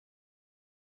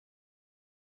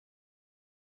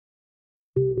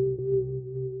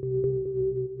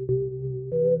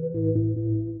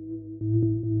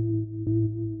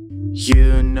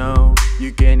You know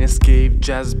you can't escape,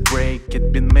 just break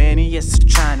it. Been many years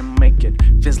trying to make it.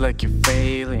 Feels like you're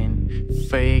failing,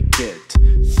 fake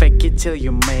it till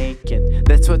you make it.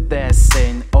 That's what they're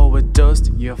saying,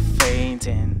 overdosed, you're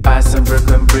fainting. Passing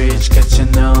Brooklyn Bridge,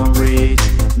 catching on reach.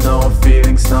 No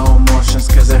feelings, no emotions,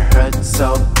 cause it hurts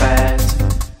so bad.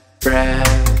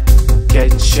 Breath,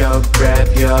 catch your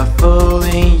breath, you're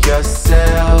fooling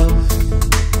yourself.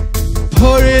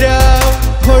 Pour it out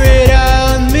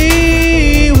on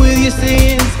me with your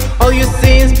sins. All your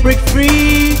sins break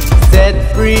free, set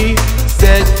free,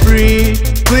 set free.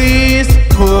 Please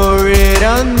pour it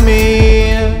on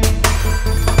me.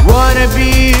 Wanna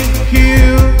be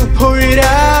pure, pour it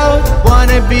out.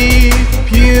 Wanna be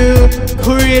pure,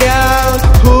 pour it out,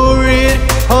 pour it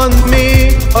on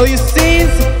me. All your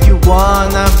sins, if you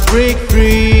wanna break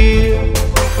free.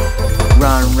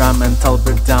 Run, mental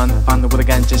breakdown. Found with a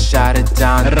gun, just shut it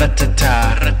down.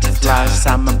 Flash,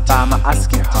 summer, bomber,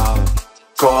 ask you how.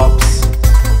 Corpse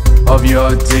of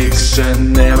your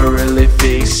addiction, never really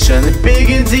fiction. A big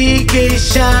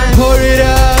indication. Pour it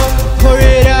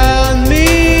out on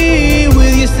me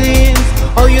with your sins.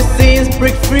 All your sins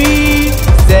break free,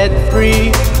 set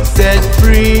free, set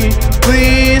free.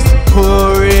 Please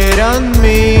pour it on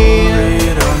me.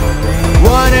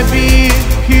 Wanna be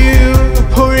pure,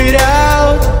 pour it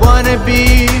out. Wanna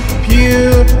be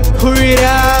pure, pour it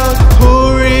out,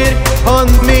 pour it on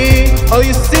me. All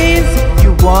your sins, if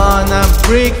you wanna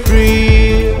break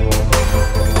free.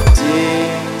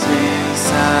 Deep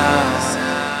inside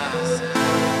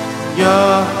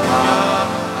your heart,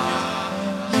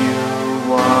 you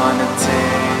wanna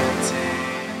take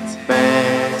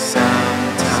back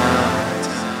some time.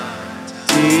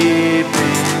 Deep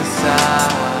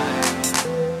inside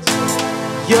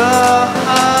your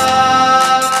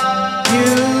heart,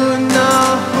 you know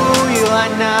who you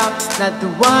are now. Not the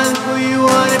one who you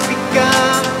wanna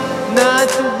become, not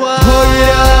the one. Pour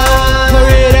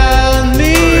it out on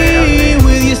me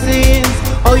with your sins.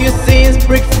 All your sins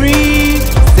break free,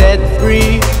 set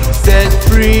free, set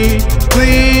free.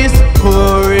 Please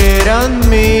pour it on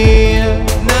me.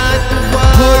 Not the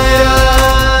one.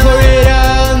 Pour it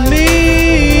out on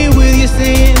me with your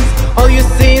sins. All your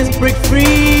sins break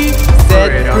free,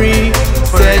 set free,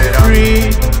 set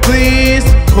free. Please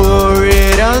pour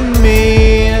it on me.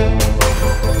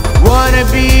 Wanna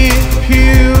be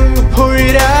pure, pour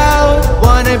it out.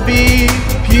 Wanna be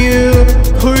pure,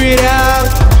 pour it out,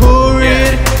 pour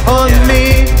it on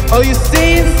me. All your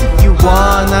sins, if you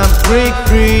wanna break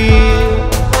free.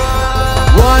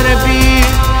 Wanna be